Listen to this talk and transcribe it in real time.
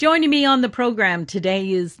Joining me on the program today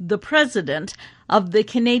is the president of the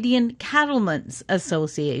Canadian Cattlemen's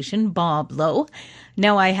Association, Bob Lowe.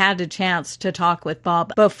 Now, I had a chance to talk with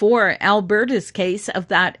Bob before Alberta's case of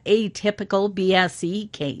that atypical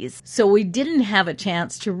BSE case, so we didn't have a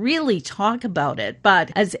chance to really talk about it.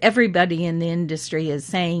 But as everybody in the industry is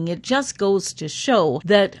saying, it just goes to show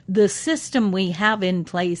that the system we have in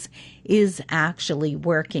place is actually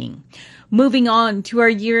working. Moving on to our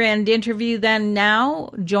year-end interview then now,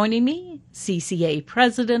 joining me, CCA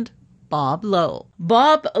President Bob Lowe.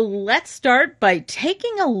 Bob, let's start by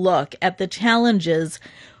taking a look at the challenges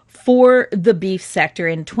for the beef sector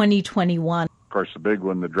in 2021. Of course, the big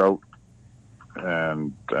one, the drought,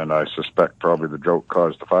 and I suspect probably the drought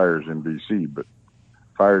caused the fires in BC, but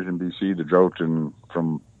fires in BC, the drought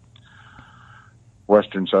from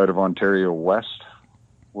western side of Ontario west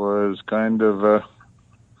was kind of,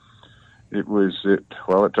 it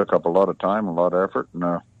took up a lot of time, a lot of effort, and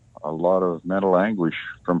a lot of mental anguish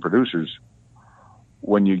from producers.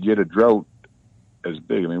 When you get a drought as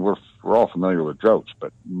big, I mean, we're all familiar with droughts,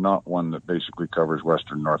 but not one that basically covers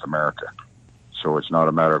Western North America. So it's not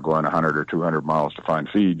a matter of going 100 or 200 miles to find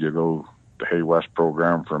feed. You go the Hay West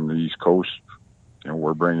program from the East Coast.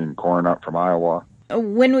 We're bringing corn up from Iowa.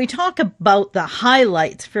 When we talk about the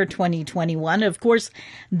highlights for 2021, of course,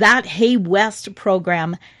 that Hay West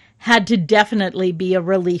program had to definitely be a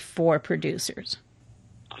relief for producers.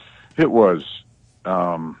 It was.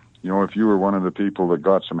 If you were one of the people that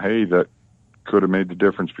got some hay, that could have made the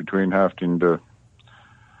difference between having to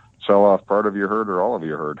sell off part of your herd or all of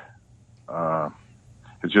your herd.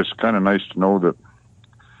 It's just kind of nice to know that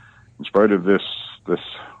in spite of this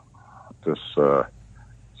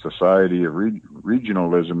society of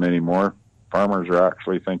regionalism anymore, farmers are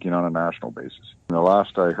actually thinking on a national basis. And the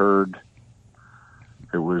last I heard,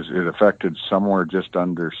 it affected somewhere just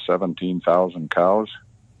under 17,000 cows,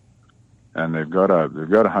 and they've got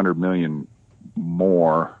 100 million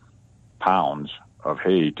more pounds of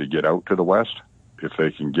hay to get out to the west if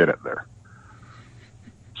they can get it there.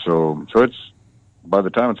 So it's, by the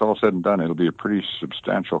time it's all said and done, it'll be a pretty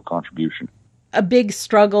substantial contribution. A big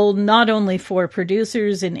struggle, not only for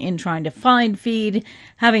producers in trying to find feed,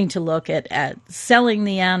 having to look at selling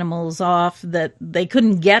the animals off that they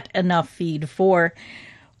couldn't get enough feed for.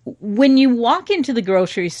 When you walk into the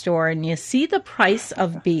grocery store and you see the price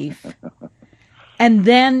of beef, and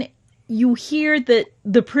then you hear that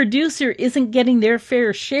the producer isn't getting their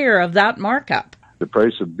fair share of that markup. The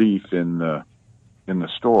price of beef in the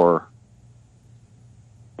store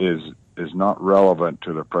is not relevant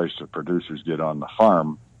to the price that producers get on the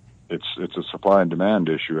farm. It's a supply and demand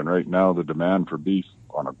issue, and right now the demand for beef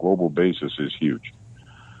on a global basis is huge.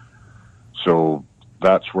 So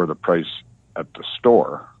that's where the price at the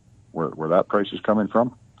store, where that price is coming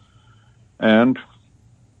from. And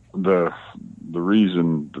the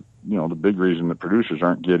reason, the big reason that producers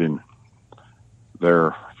aren't getting their,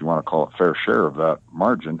 if you want to call it, fair share of that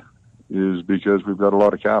margin is because we've got a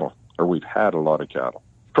lot of cattle, or we've had a lot of cattle.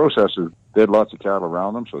 Processors, they had lots of cattle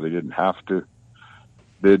around them, so they didn't have to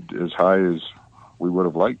bid as high as we would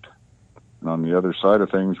have liked. And on the other side of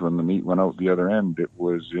things, when the meat went out the other end, it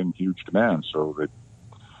was in huge demand, so the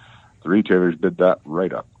retailers bid that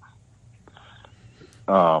right up.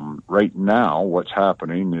 Right now, what's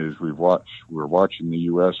happening is we're watching the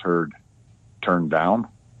U.S. herd turn down.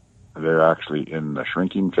 They're actually in the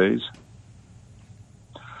shrinking phase,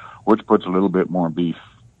 which puts a little bit more beef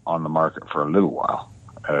on the market for a little while,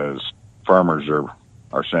 as farmers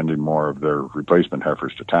are sending more of their replacement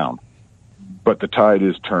heifers to town. But the tide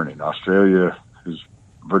is turning. Australia is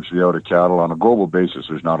virtually out of cattle. On a global basis,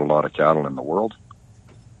 there's not a lot of cattle in the world.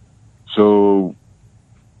 So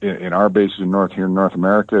in our bases here in North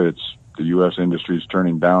America, it's the U.S. industry is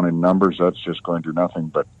turning down in numbers. That's just going to do nothing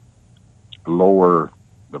but lower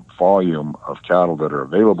the volume of cattle that are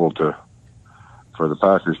available for the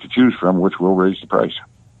packers to choose from, which will raise the price.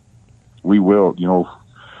 We will,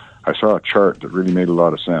 I saw a chart that really made a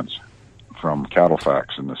lot of sense from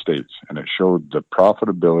CattleFax in the States, and it showed the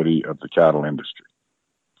profitability of the cattle industry.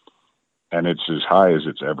 And it's as high as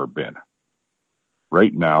it's ever been.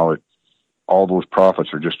 Right now, all those profits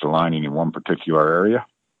are just aligning in one particular area,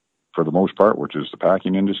 for the most part, which is the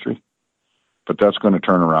packing industry. But that's going to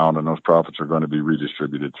turn around, and those profits are going to be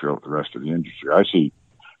redistributed throughout the rest of the industry. I see,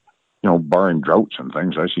 barring droughts and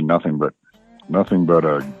things, I see nothing but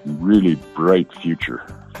a really bright future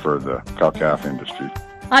for the cow-calf industry.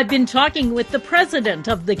 I've been talking with the president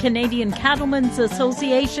of the Canadian Cattlemen's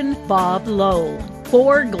Association, Bob Lowe.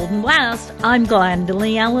 For Golden West, I'm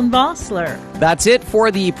Glendalee Allen Vossler. That's it for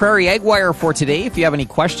the Prairie Egg Wire for today. If you have any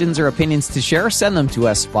questions or opinions to share, send them to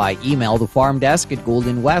us by email,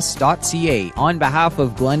 thefarmdesk@goldenwest.ca. On behalf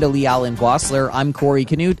of Glendalee Allen Vossler, I'm Corey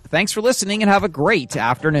Canute. Thanks for listening and have a great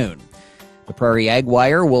afternoon. The Prairie Egg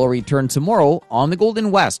Wire will return tomorrow on the Golden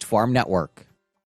West Farm Network.